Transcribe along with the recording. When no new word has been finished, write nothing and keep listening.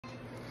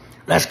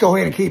Let's go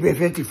ahead and keep it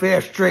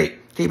 55th Street.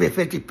 Keep it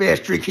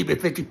 55th Street. Keep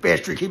it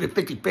 55th Street. Keep it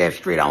 55th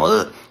Street. On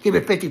hood. Keep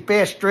it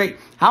 55th Street.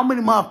 How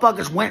many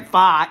motherfuckers went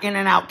 5, in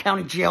and out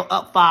county jail,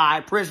 up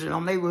 5, prison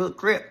on neighborhood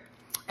crib?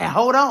 And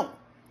hold on.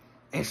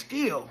 And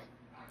still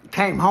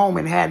came home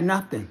and had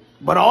nothing.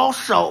 But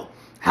also,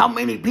 how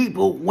many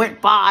people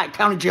went 5,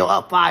 county jail,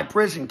 up 5,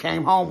 prison,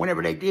 came home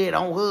whenever they did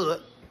on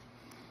hood,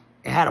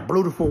 and had a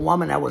beautiful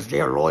woman that was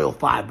there loyal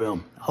for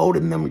them,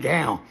 holding them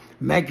down,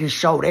 making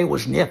sure they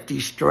was nifty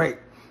straight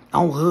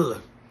on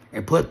hood,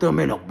 and put them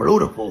in a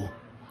beautiful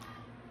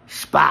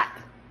spot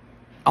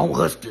on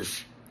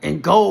hustlers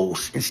and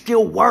goes and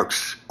still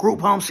works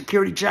group home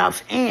security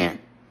jobs and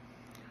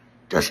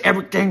does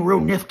everything real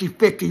nifty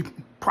 50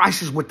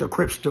 prices with the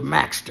Crips to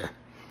Maxter.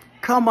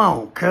 Come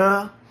on,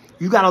 cuz.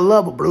 You gotta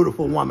love a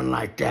beautiful woman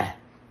like that.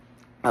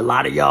 A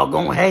lot of y'all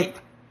gonna hate.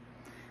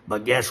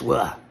 But guess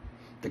what?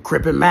 The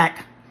Crip and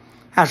Mac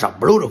has a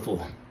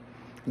beautiful,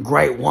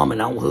 great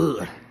woman on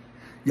hood.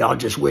 Y'all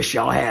just wish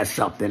y'all had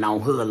something on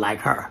hood like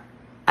her.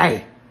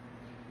 Hey,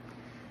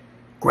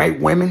 great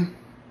women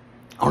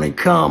only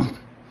come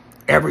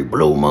every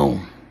blue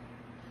moon.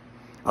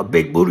 A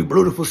big booty,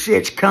 beautiful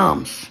sitch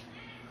comes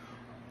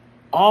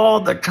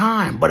all the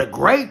time. But a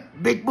great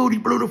big booty,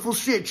 beautiful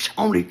sitch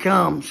only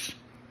comes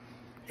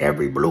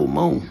every blue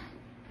moon.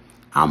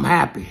 I'm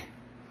happy.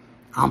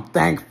 I'm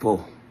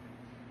thankful.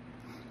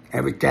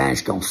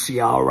 Everything's gonna see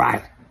all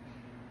right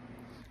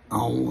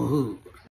on hood.